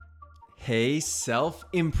Hey,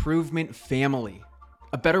 self-improvement family.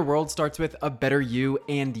 A better world starts with a better you,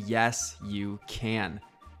 and yes, you can.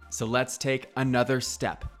 So let's take another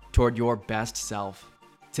step toward your best self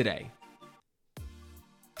today.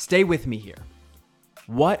 Stay with me here.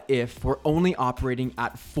 What if we're only operating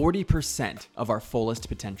at 40% of our fullest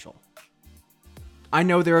potential? I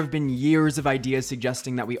know there have been years of ideas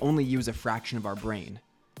suggesting that we only use a fraction of our brain,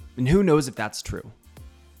 and who knows if that's true.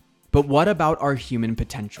 But what about our human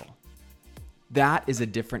potential? That is a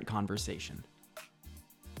different conversation.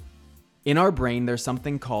 In our brain, there's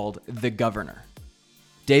something called the governor.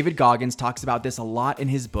 David Goggins talks about this a lot in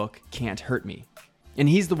his book, Can't Hurt Me. And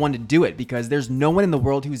he's the one to do it because there's no one in the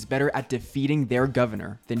world who's better at defeating their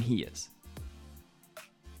governor than he is.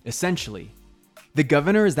 Essentially, the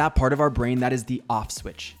governor is that part of our brain that is the off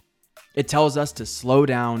switch. It tells us to slow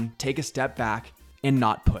down, take a step back, and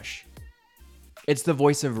not push. It's the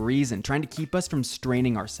voice of reason trying to keep us from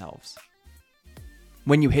straining ourselves.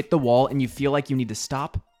 When you hit the wall and you feel like you need to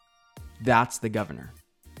stop, that's the governor.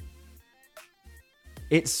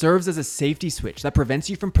 It serves as a safety switch that prevents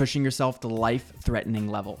you from pushing yourself to life-threatening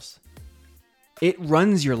levels. It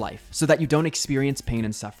runs your life so that you don't experience pain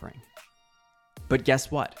and suffering. But guess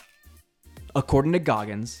what? According to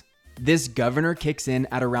Goggins, this governor kicks in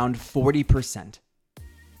at around 40%.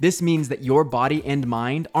 This means that your body and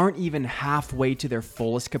mind aren't even halfway to their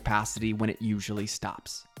fullest capacity when it usually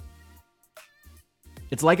stops.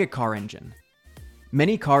 It's like a car engine.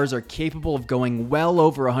 Many cars are capable of going well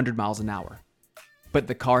over 100 miles an hour, but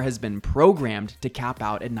the car has been programmed to cap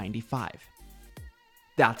out at 95.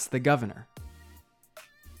 That's the governor.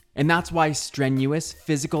 And that's why strenuous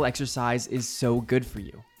physical exercise is so good for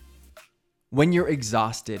you. When you're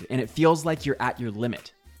exhausted and it feels like you're at your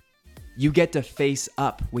limit, you get to face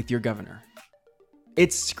up with your governor.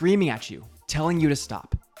 It's screaming at you, telling you to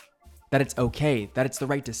stop, that it's okay, that it's the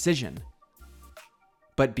right decision.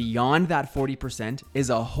 But beyond that 40% is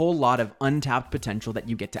a whole lot of untapped potential that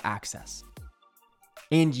you get to access.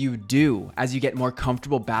 And you do as you get more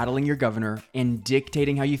comfortable battling your governor and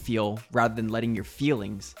dictating how you feel rather than letting your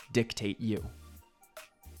feelings dictate you.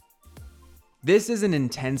 This is an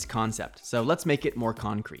intense concept, so let's make it more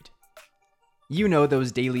concrete. You know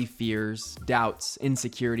those daily fears, doubts,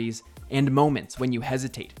 insecurities, and moments when you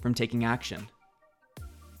hesitate from taking action.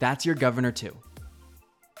 That's your governor too.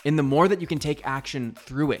 And the more that you can take action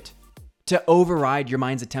through it, to override your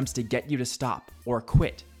mind's attempts to get you to stop or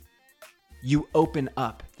quit, you open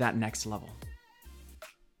up that next level.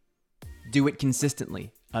 Do it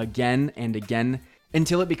consistently, again and again,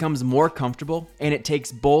 until it becomes more comfortable and it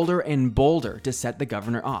takes bolder and bolder to set the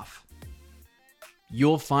governor off.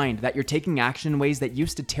 You'll find that you're taking action in ways that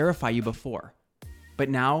used to terrify you before, but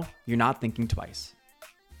now you're not thinking twice.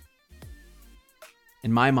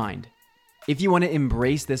 In my mind, if you want to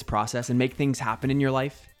embrace this process and make things happen in your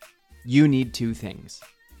life, you need two things: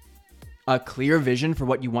 a clear vision for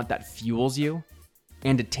what you want that fuels you,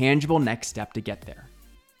 and a tangible next step to get there.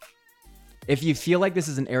 If you feel like this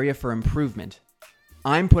is an area for improvement,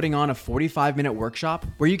 I'm putting on a 45-minute workshop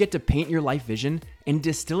where you get to paint your life vision and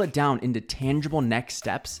distill it down into tangible next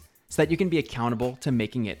steps so that you can be accountable to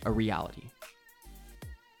making it a reality.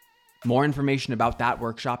 More information about that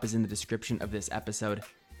workshop is in the description of this episode.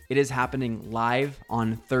 It is happening live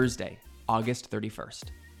on Thursday, August 31st.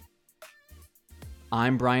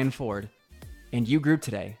 I'm Brian Ford, and you grew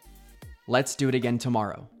today. Let's do it again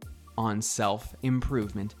tomorrow on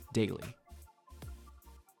Self-Improvement Daily.